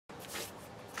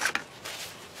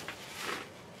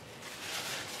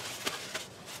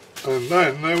And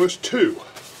then there was 2.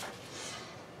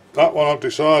 That one I've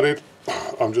decided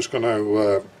I'm just going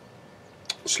to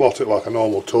slot it like a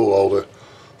normal tool holder,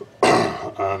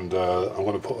 and I'm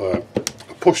going to put a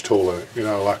push tool in it, you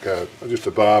know, like just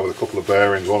a bar with a couple of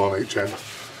bearings, one on each end.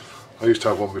 I used to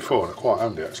have one before and they're quite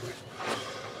handy actually.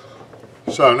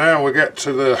 So now we get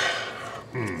to the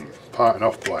parting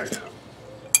off blade.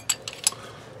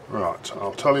 Right,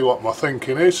 I'll tell you what my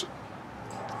thinking is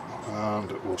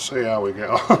and we'll see how we get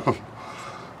on,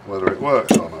 whether it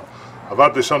works or not. I've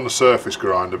had this on the surface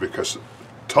grinder because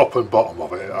top and bottom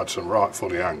of it had some right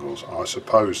funny angles. I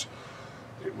suppose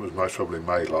it was most probably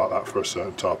made like that for a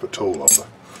certain type of tool holder.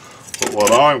 But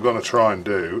what I'm going to try and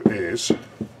do is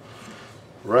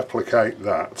replicate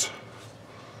that,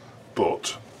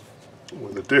 but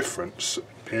with a difference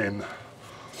in,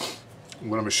 I'm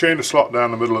going to machine a slot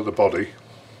down the middle of the body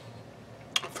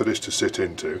for this to sit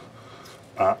into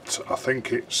at, I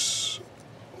think it's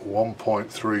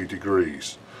 1.3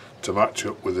 degrees to match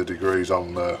up with the degrees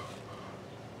on the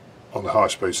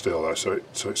high-speed steel there, so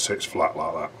it sits flat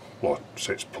like that. Well, it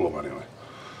sits plumb anyway.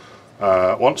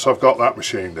 Once I've got that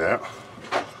machined out,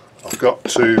 I've got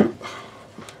to,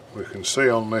 we can see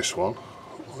on this one,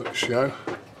 let's show,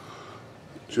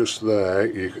 just there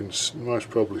you can most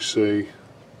probably see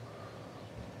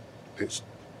it's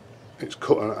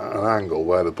cut an angle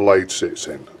where the blade sits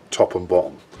in, top and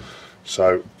bottom.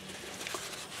 So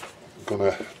I'm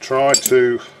going to try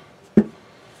to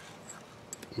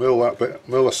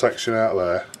mill a section out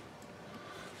there,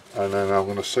 and then I'm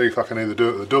going to see if I can either do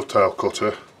it with a dovetail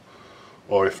cutter,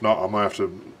 or if not I might have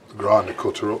to grind the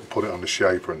cutter up, put it on the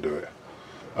shaper and do it,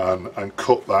 and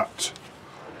cut that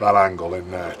angle in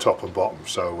there, top and bottom,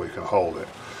 so we can hold it.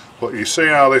 But you see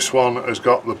how this one has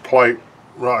got the plate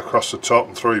right across the top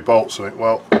and 3 bolts in it?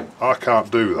 Well, I can't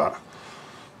do that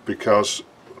because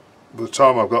by the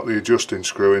time I've got the adjusting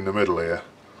screw in the middle here,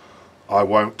 I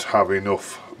won't have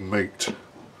enough meat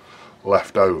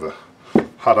left over.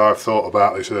 Had I thought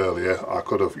about this earlier, I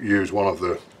could have used one of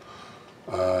the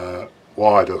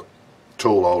wider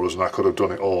tool holders and I could have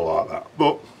done it all like that,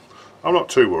 but I'm not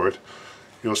too worried.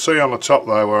 You'll see on the top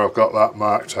there where I've got that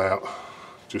marked out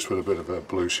just with a bit of a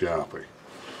blue Sharpie.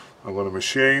 I'm going to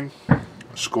machine a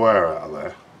square out of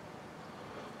there,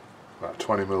 about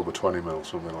 20mm by 20mm,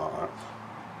 something like that.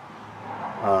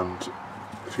 And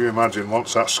if you imagine,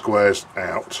 once that square's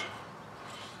out,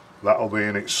 that'll be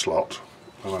in its slot,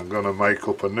 and I'm going to make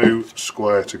up a new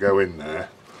square to go in there,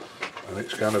 and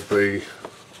it's going to be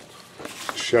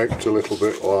shaped a little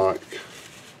bit like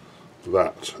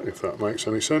that, if that makes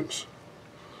any sense.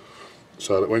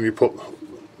 So that when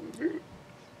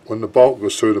the bolt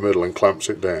goes through the middle and clamps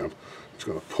it down, it's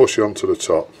going to push onto the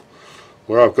top.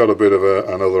 Where I've got a bit of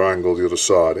another angle the other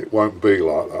side, it won't be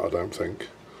like that, I don't think.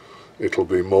 It'll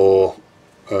be more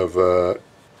of a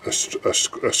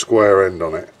square end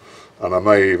on it, and I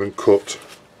may even cut,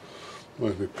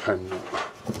 where's my pen,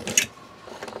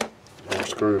 my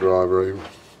screwdriver even.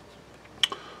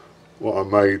 What I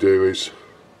may do is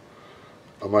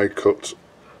I may cut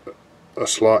a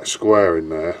slight square in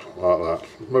there like that,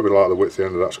 maybe like the width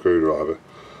end of that screwdriver,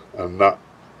 and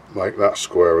make that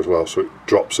square as well so it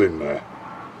drops in there.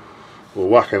 We'll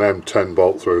whack an M10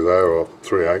 bolt through there, or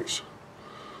 3/8.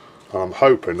 I'm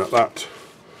hoping that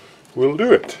will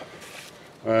do it.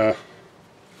 I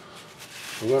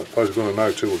don't suppose we're going to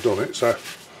know till we've done it, so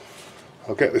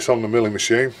I'll get this on the milling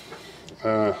machine.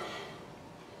 I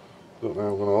don't know how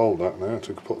I'm going to hold that now,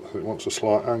 it wants a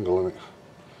slight angle in it.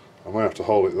 I may have to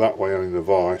hold it that way and in the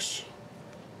vise,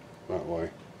 that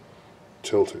way,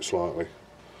 tilt it slightly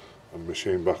and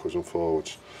machine backwards and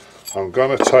forwards. I'm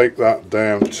going to take that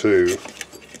down to,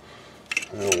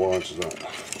 how wide is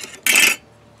that?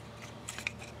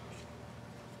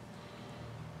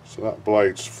 So that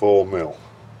blade's 4mm.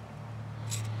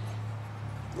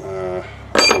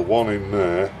 The one in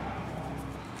there,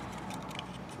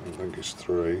 I think it's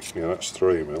 3, yeah, that's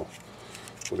 3mm.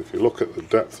 But if you look at the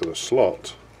depth of the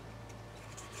slot,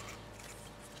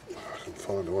 I can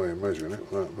find a way of measuring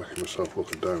it without making myself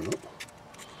look a donut.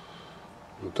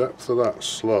 The depth of that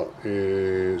slot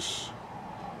is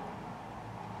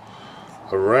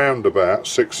around about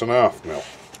 6.5mm.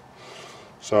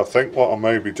 So I think what I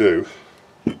maybe do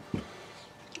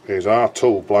is, our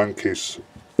tool blank is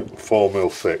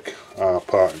 4mm thick, our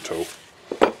parting tool.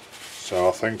 So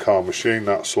I think I'll machine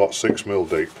that slot 6mm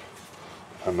deep,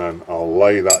 and then I'll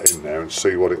lay that in there and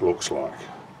see what it looks like.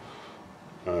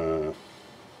 And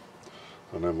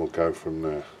then we'll go from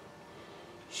there.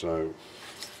 So,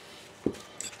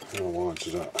 how wide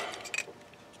is that?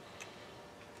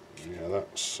 Yeah,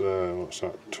 that's, what's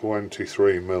that,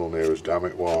 23mm near as damn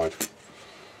it wide.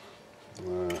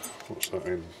 What's that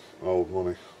in old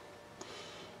money?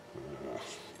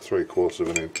 3/4 of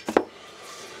an inch.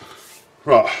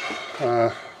 Right,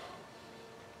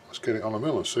 let's get it on a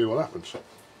mill and see what happens.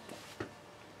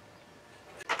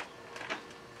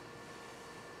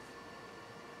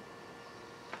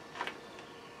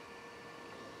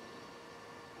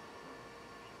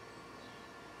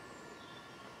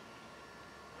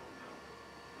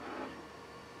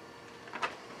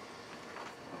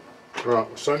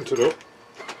 Right, centred up.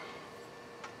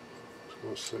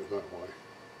 Let's sit that way.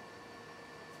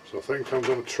 So I think I'm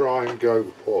going to try and go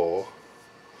for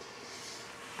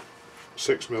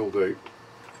 6mm deep,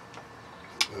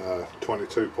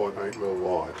 22.8mm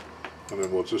wide, and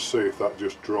then we'll just see if that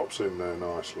just drops in there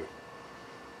nicely.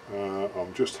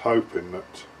 I'm just hoping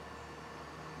that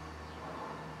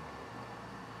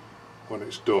when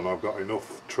it's done I've got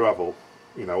enough travel,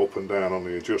 you know, up and down on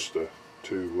the adjuster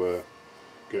to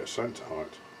get centre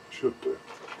height. Should do.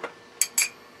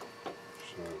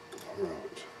 So,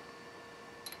 right,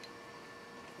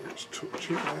 let's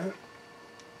touch it there.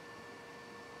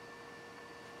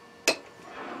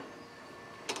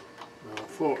 Now,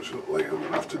 unfortunately, I'm going to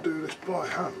have to do this by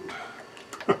hand.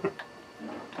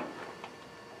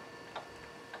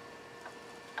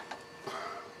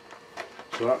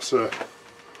 So that's a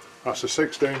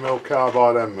 16mm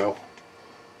carbide end mill,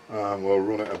 and we'll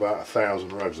run it about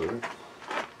 1,000 revs of it.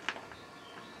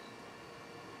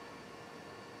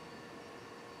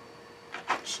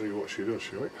 See what she does,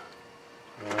 shall we?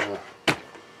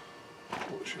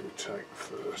 What should we take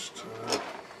first?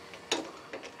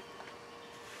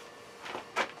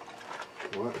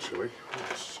 Well, actually,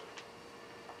 that's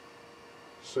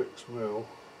 6mm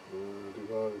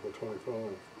divided by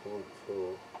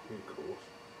 25.4 equals,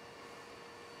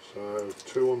 so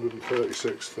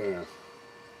 236 there.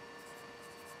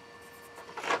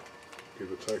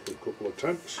 Give or take a couple of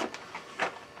tenths.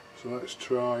 So let's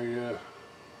try.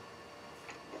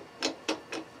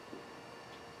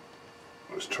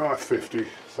 Let's try 50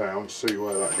 thou, see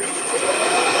where that gets us.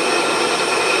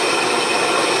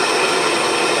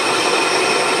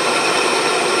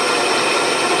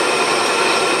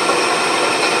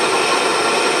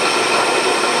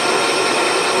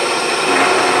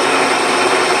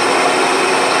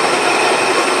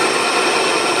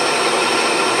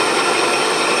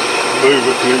 Move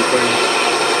a few things.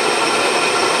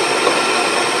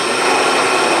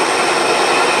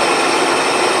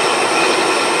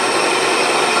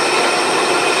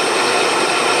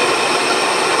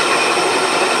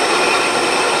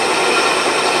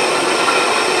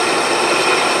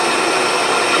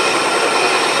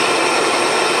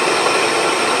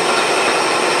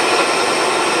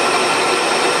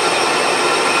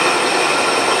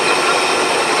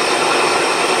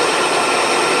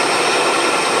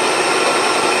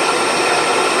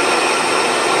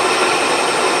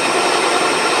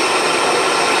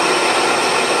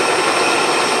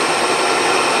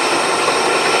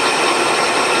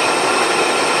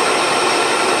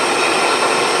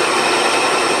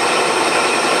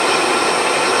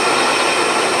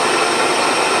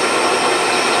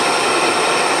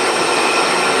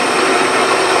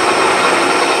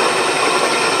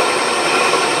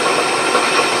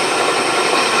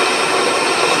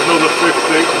 Another 50.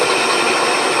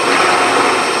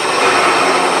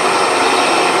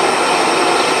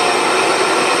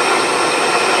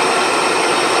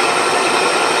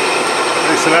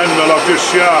 It's an end mill I've just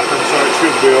sharpened, so it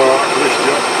should be alright.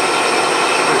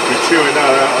 Just be chewing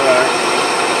that out of there.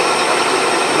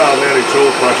 Hardly any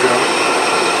tool pressure on it.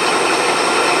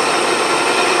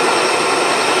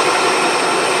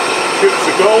 Chips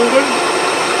are golden.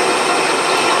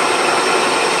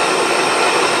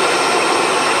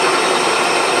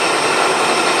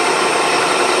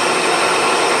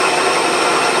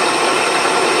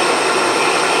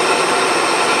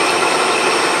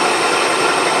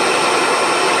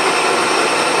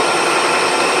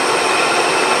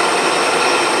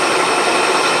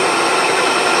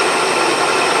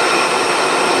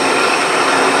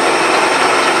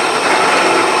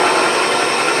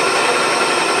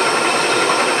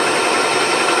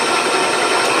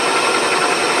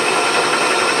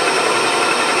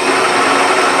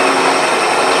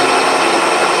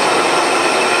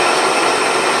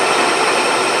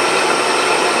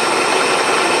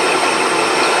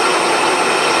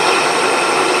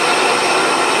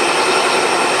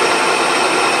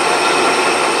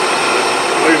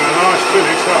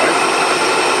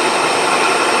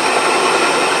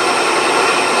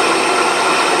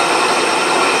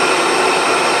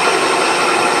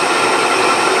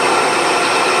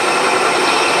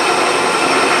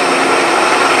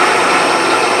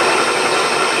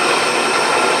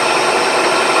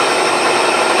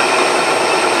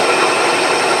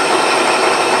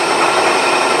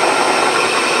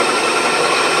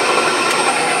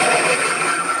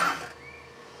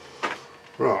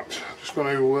 Right, I'm just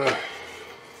going to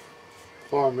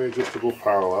find the adjustable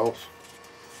parallels,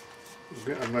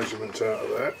 get a measurement out of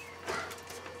there,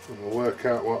 and we'll work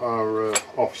out what our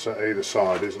offset either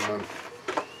side is, and then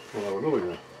we'll have another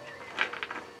go.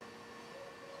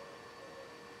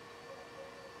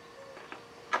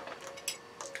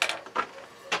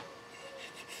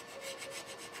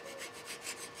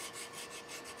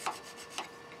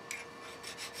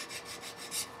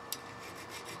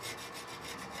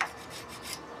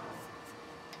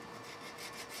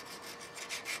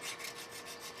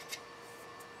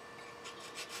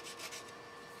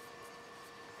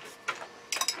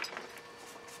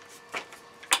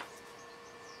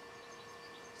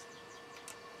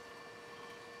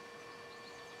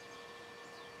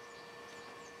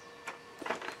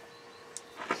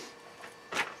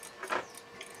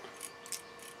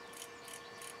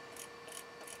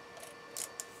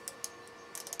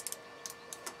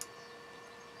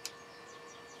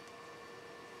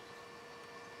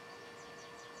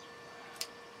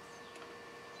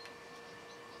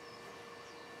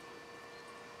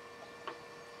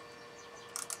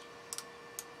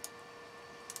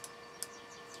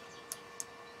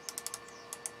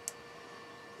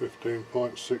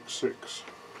 .66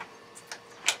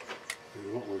 is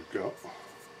what we've got.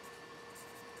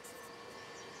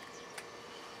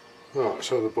 Right,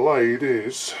 so the blade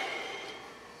is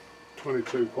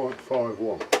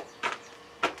 22.51.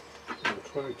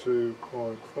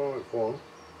 22.51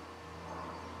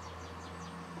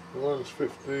 minus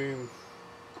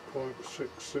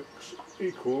 15.66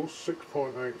 equals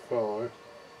 6.85.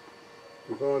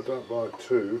 Divide that by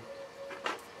 2.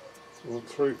 We want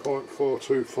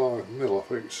 3.425 mil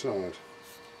off each side.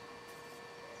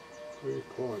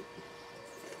 3.425.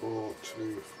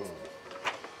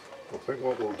 I think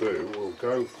what we'll do, we'll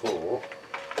go for,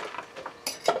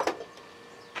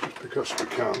 just because we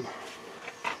can,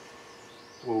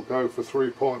 we'll go for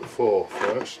 3.4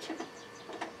 first.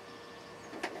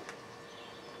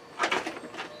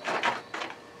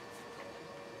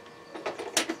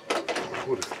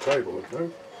 What if the table would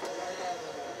move?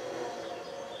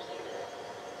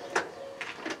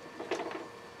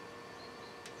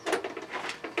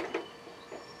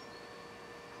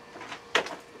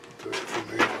 Do it for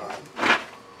me,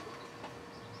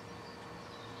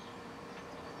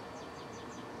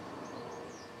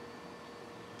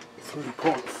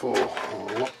 3.4.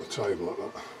 I'll lock the table at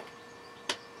that.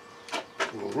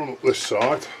 We'll run up this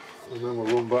side and then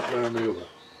we'll run back down the other.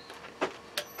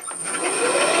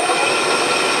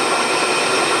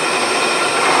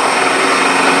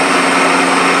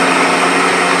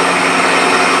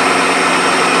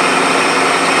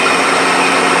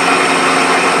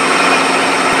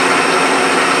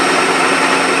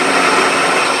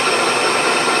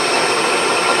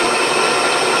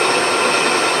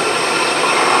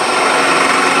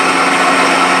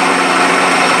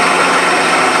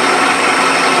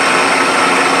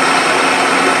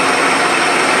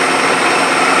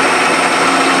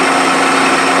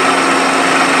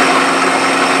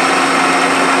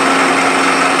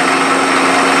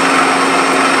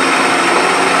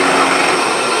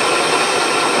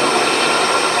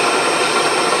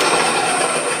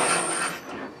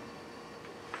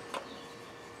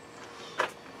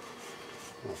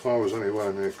 If I was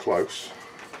anywhere near close,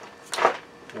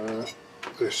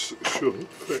 this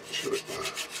shouldn't fit, should it?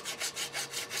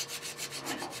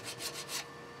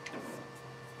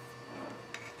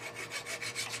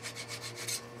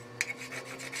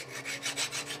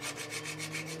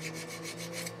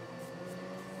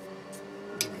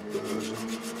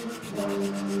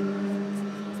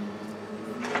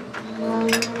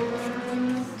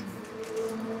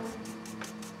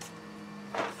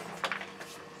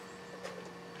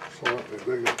 Slightly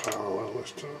bigger parallel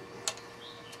this time.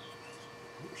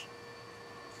 Oops.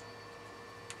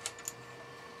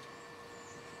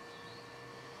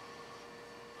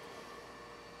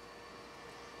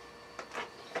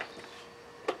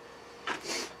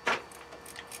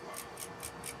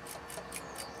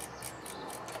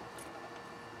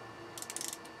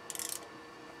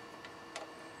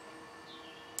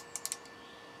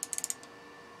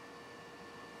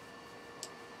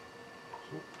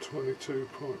 So 22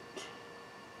 point.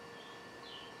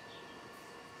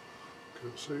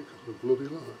 Can't see because of the bloody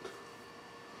light.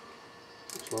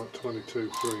 It's like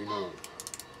 22.39.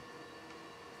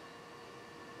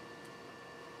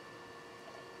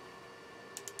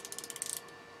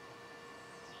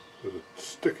 There's a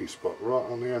sticky spot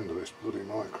right on the end of this bloody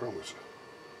micrometer.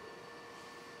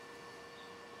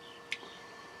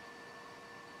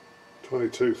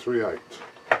 .2238.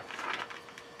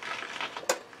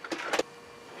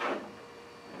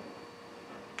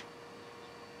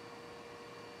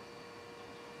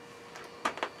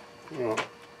 Right,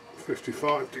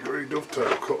 55-degree dovetail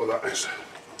cutter that is.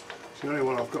 It's the only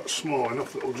one I've got small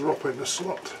enough that will drop in the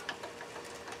slot.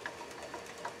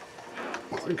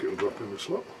 I think it'll drop in the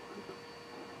slot.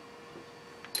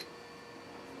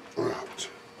 Right,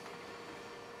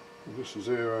 just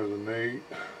zero the knee.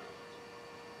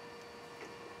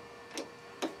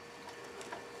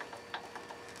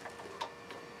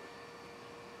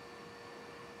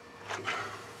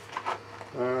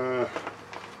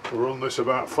 Run this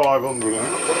about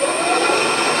 500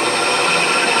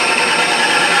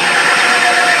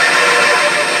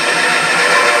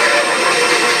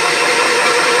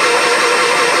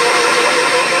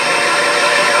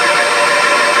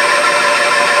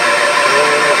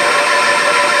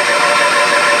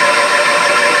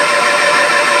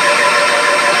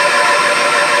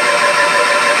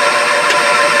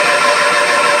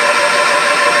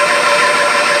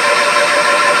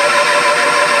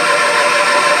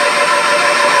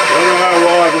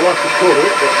 put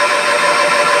it, but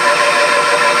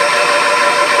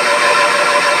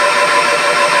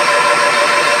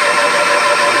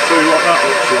see what that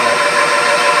looks like.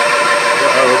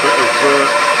 Got a bit of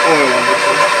oil on this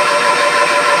one.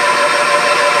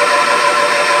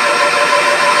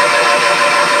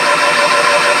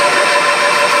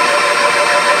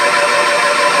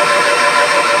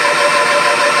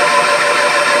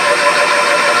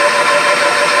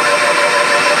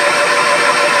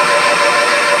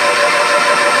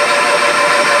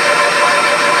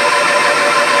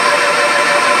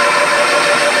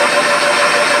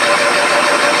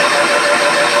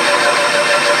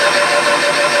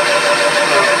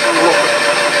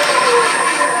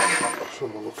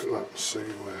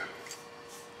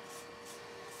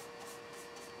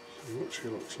 What she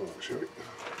looks like, shall we?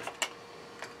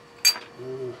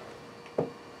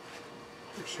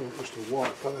 Just to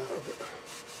wipe that out of it.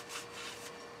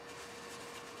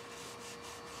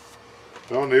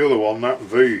 Now on the other one, that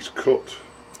V's cut.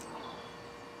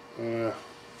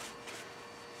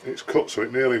 It's cut so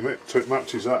it nearly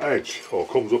matches that edge, or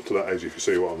comes up to that edge, if you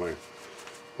see what I mean.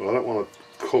 But I don't want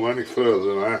to come any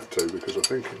further than I have to, because I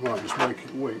think it might just make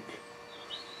it weak.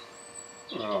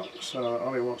 Right, so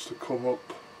Ali wants to come up.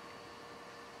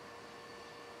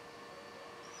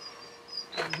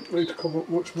 Need to come up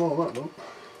much more, that don't.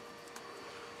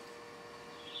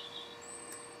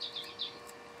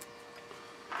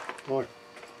 Like,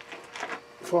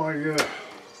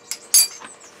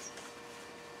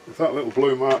 if that little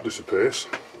blue mark disappears,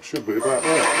 it should be about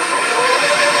there.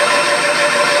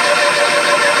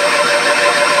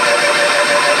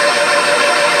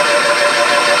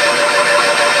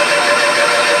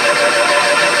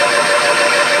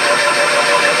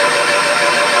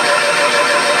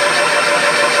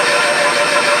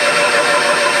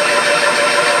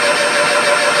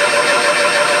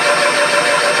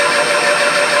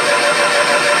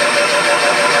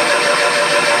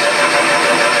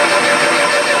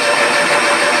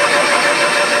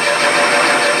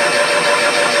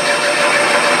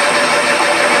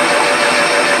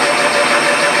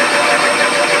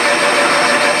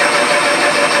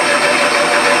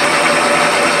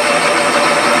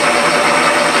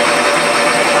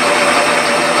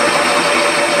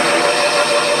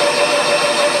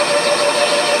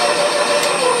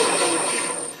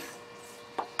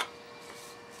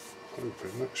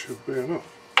 Hoping that should be enough.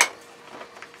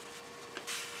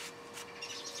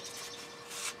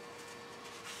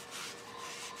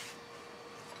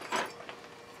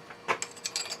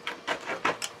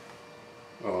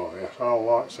 Oh yes, I'll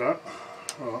like that.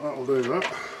 Right, that'll do that.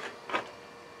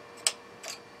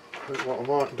 I think what I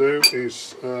might do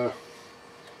is I'm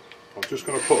just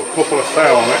going to put a couple of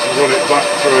thou on it and run it back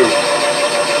through.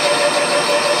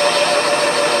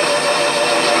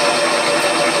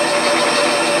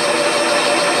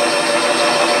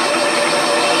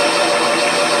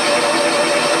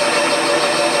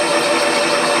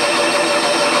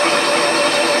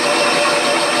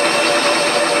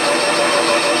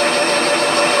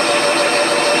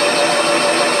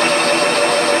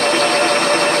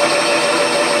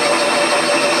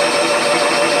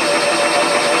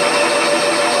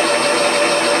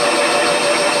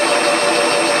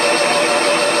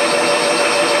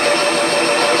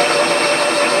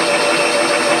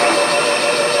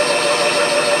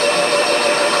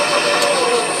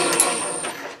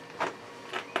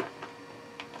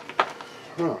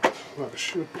 Right, that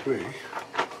should be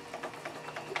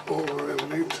all I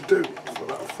really need to do for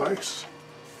that face.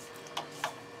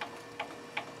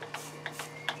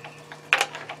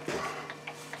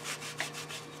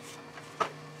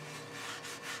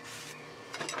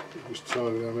 Just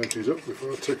tidy them edges up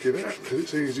before I take it out, because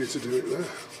it's easier to do it there.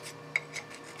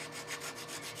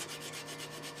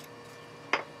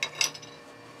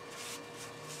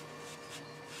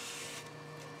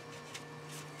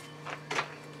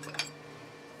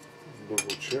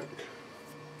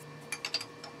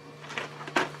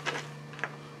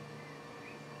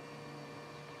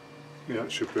 Yeah,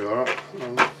 it should be alright.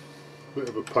 Bit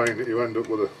of a pain that you end up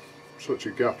with such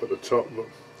a gap at the top, but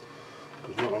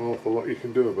there's not an awful lot you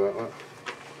can do about that.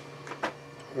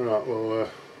 Right, well,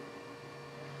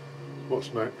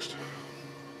 what's next?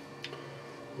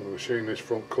 I'm going to machine this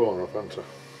front corner off, haven't I?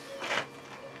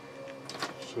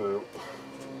 So,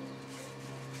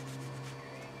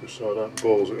 just so I don't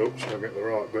balls it up, so I get the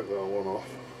right bit that I want off.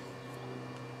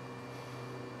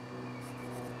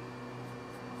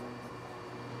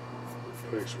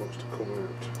 The piece wants to come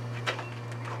out.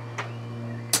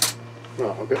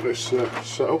 Right, I'll get this set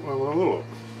up and I'll have a look.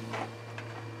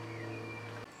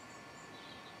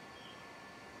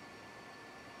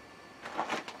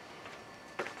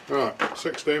 Right,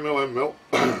 16mm end mill.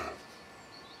 I'm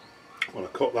going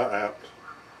to cut that out,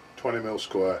 20mm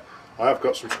square. I have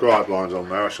got some scribe lines on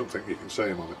there, I shouldn't think you can see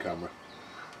them on the camera.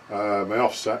 My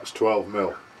offset's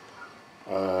 12mm.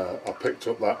 I picked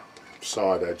up that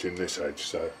side edge in this edge,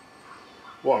 so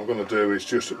what I'm going to do is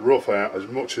just rough out as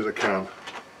much as I can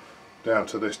down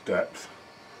to this depth,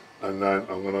 and then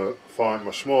I'm going to find my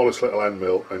smallest little end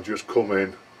mill and just come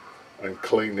in and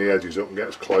clean the edges up and get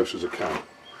as close as I can.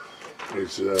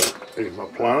 Is my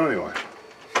plan anyway,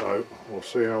 so we'll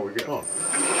see how we get on.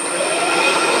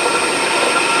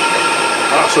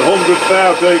 That's 100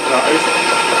 thou deep, that is.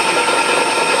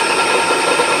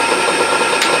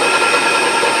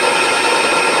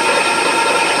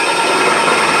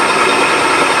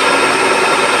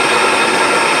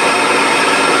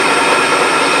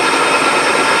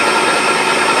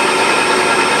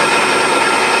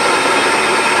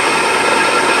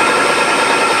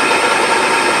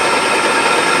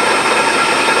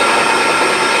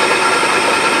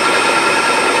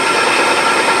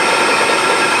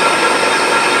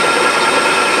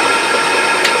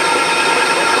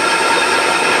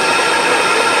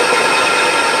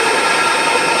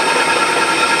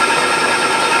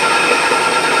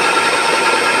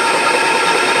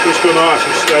 Just go nice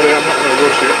and steady, I'm not going to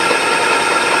rush it.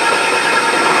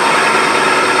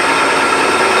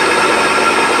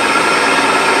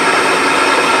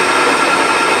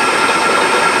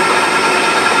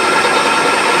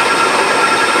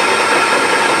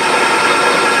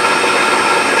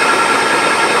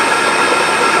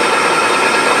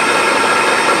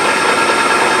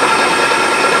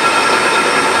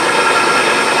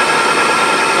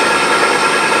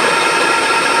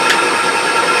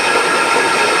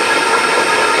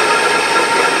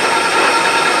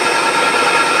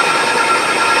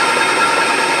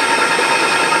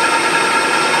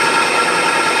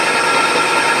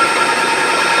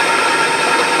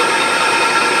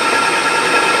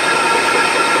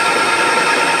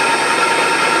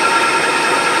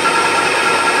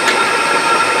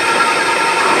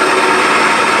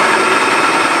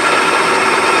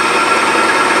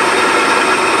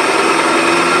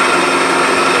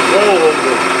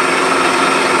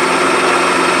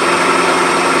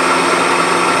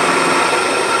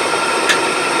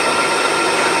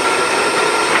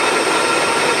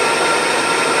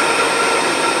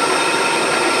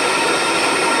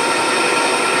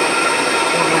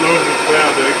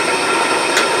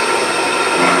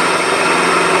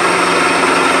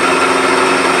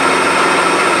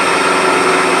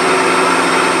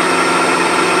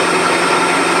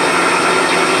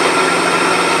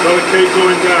 Keep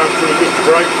going down till we just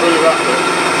break through that bit.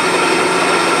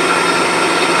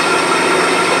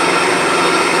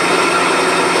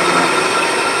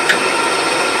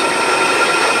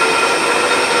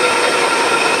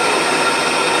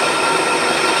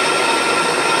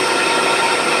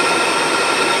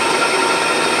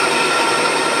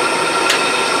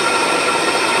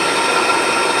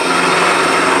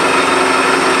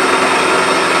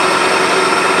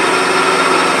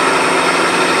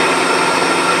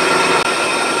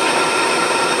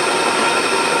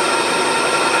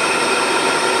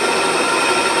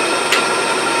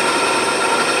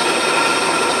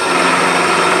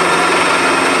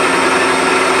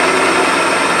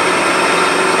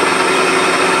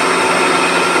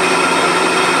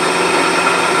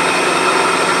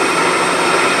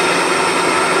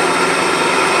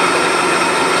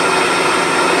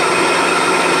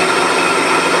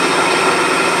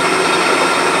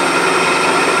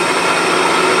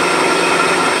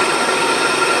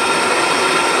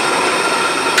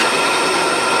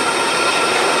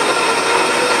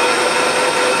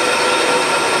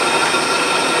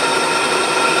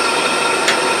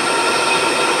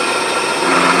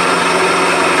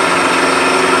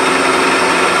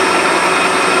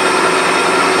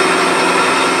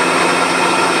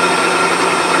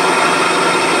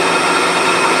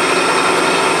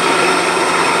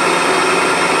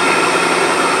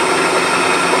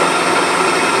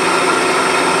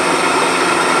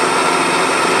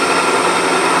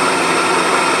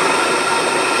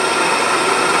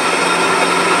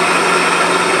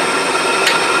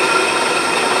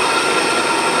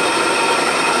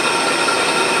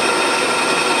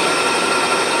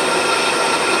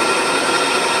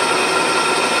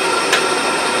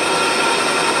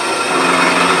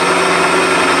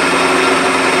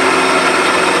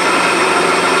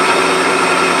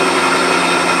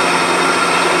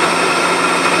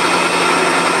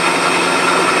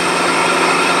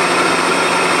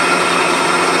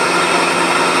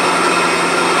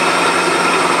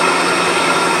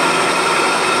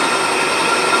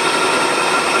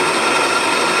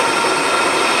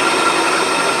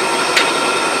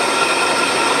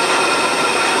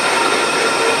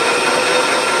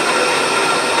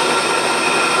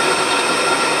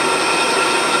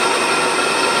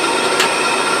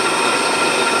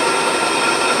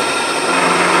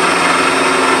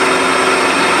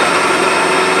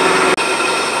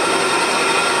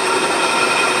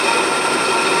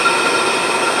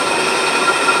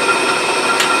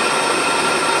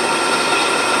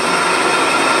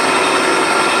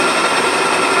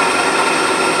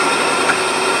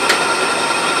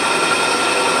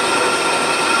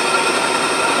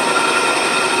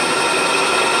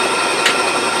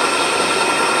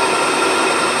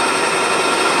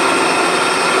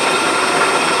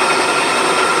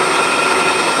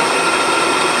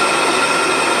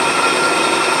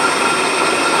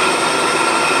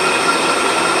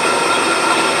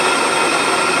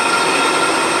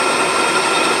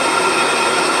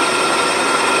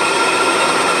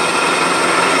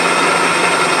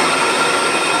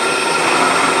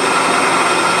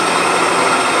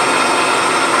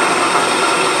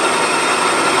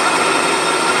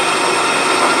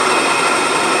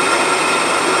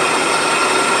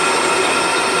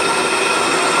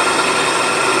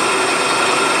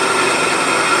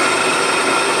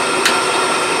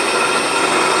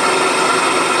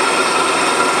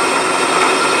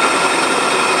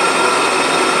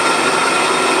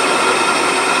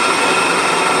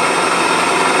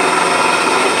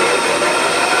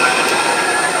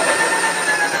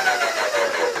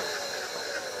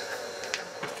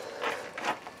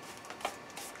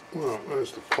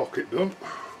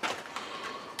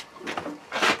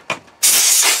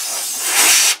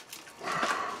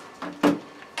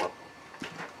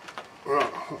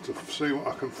 see what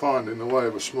I can find in the way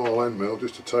of a small end mill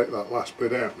just to take that last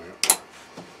bit out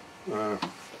now.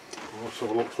 Let's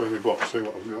have a look through my box, see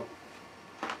what I've got.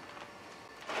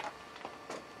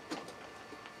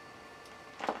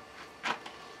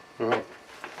 Right,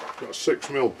 got a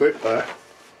 6mm bit there.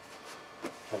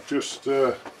 I've just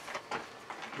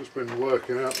been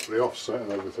working out the offset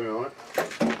and everything on it.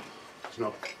 It's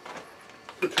not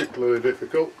particularly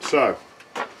difficult. So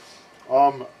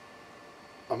I'm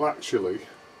actually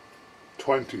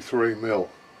 23mm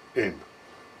in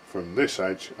from this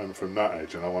edge and from that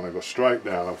edge, and I want to go straight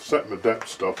down. I've set my depth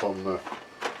stop on the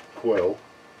quill,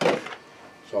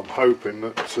 so I'm hoping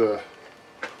that a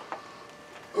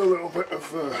little bit of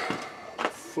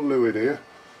fluid here,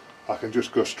 I can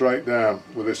just go straight down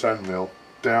with this end mill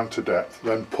down to depth,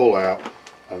 then pull out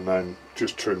and then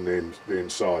just trim the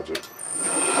insides up.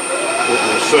 But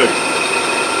we'll see.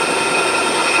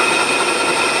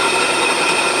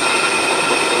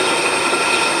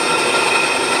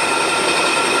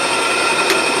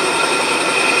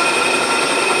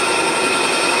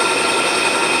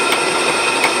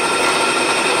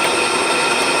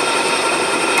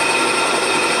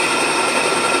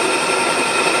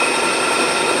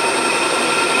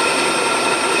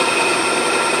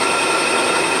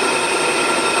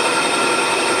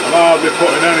 I'm hardly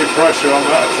putting any pressure on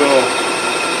that at all,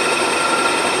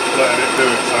 letting it do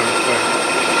its own thing.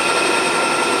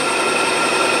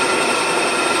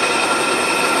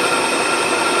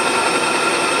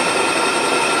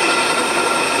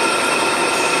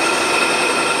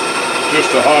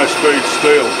 Just a high speed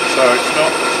steel, so it's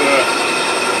not, you know,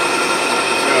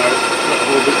 it's not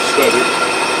a little bit steady.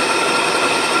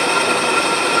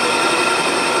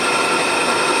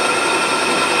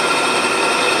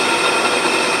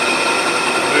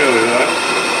 Nearly there.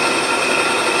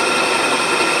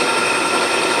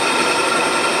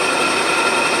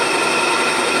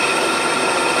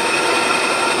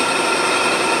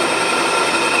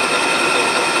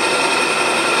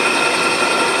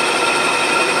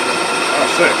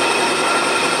 That's it.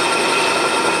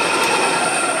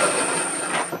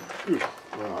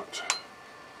 Right.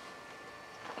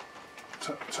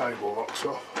 Take the table box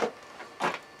off.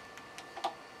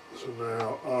 So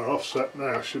now our offset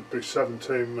now should be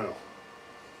 17mm.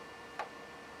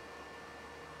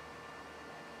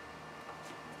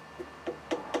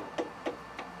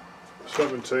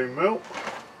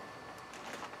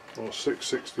 Or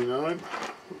 669,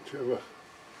 whichever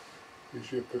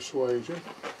is your persuasion.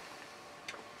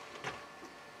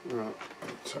 Right,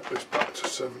 I'll take this back to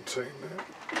 17 now.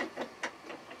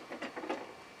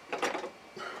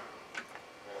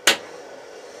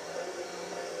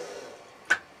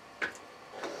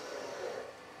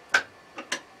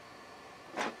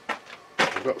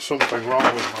 I've got something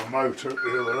wrong with my motor at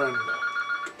the other end.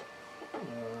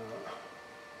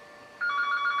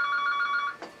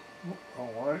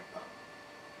 Wrong way.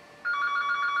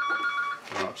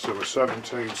 Right, so we're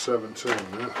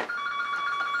 1717 now.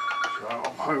 So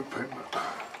I'm hoping that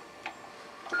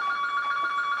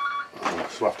I'll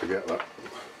still have to get that.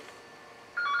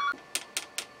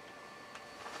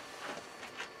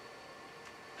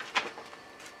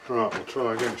 Right, we'll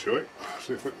try again, shall we?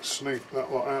 See if we can sneak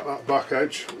that lot out that back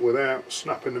edge without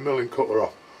snapping the milling cutter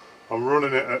off. I'm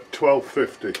running it at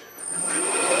 1250.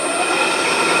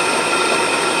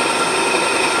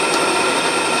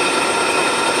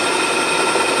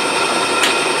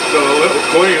 Got a little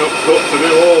clean-up cut to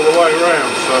do all the way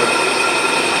round, so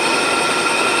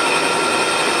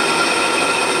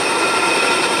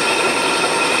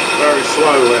very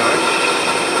slowly, I think.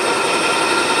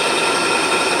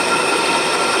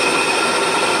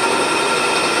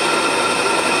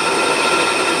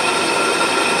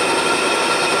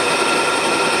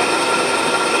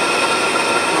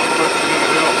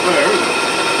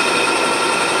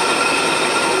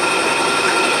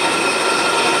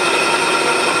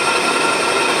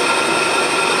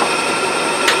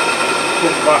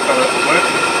 Back a little bit.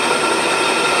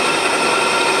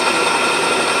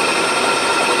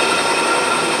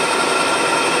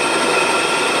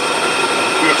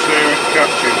 Just hear it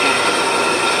catching.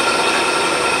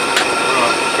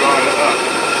 Right, try it at that.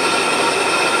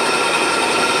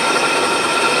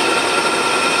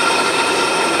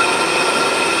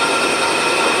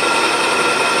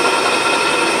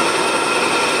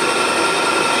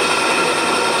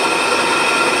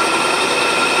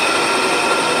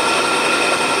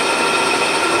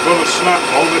 Got a snap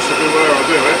on, this will be where I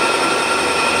do it.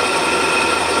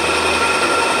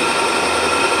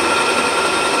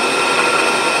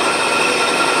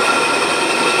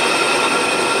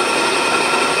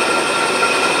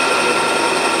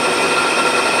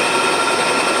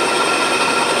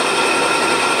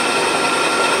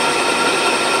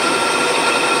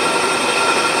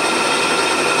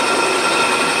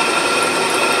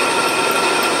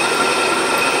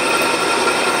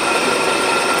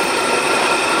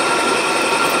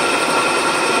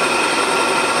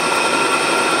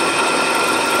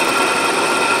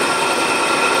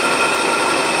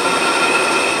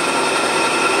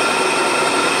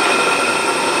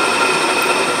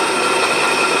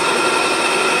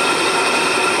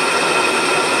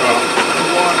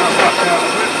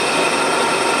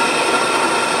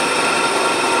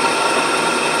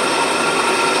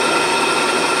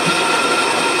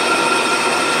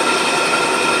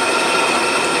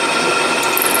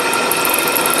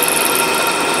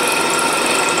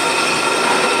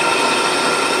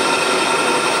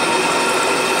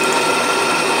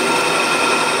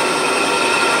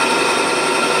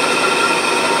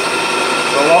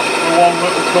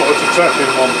 Cutter to tap in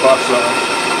one pass that.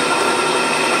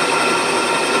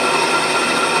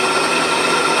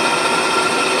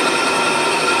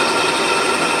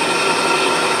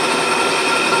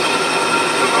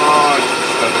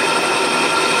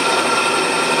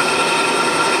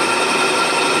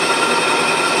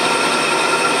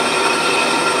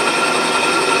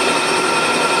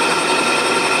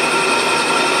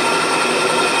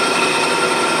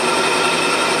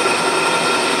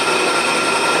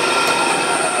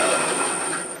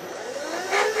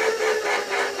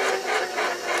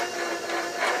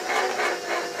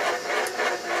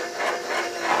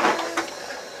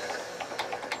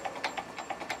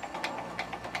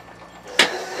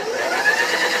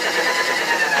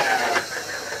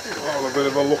 A bit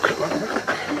of a look at that.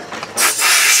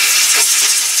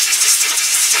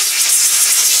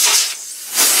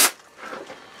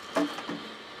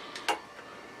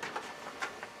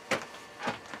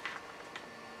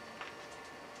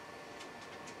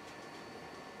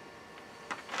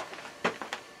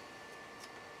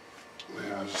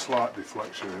 Yeah, there's a slight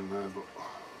deflection in there, but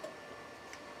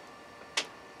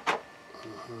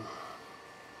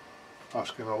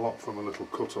asking a lot from a little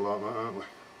cutter like that, aren't we?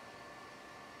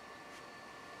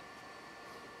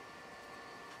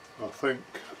 I think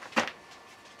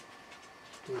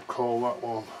we'll call that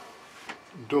one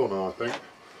done, I think.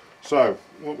 So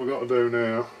what we've got to do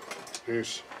now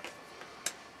is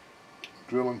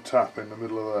drill and tap in the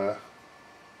middle of there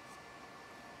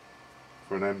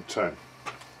for an M10,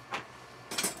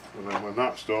 and then when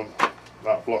that's done,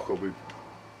 that block will be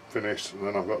finished, and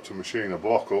then I've got to machine a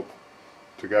block up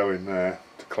to go in there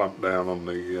to clamp down on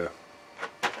the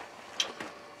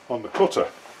cutter.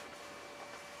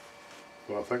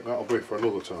 But I think that'll be for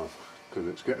another time, because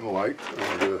it's getting late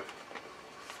and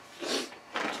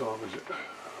what time is it?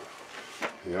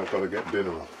 Yeah, I've got to get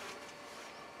dinner on.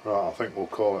 Right, I think we'll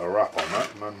call it a wrap on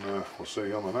that, and then we'll see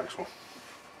you on the next one.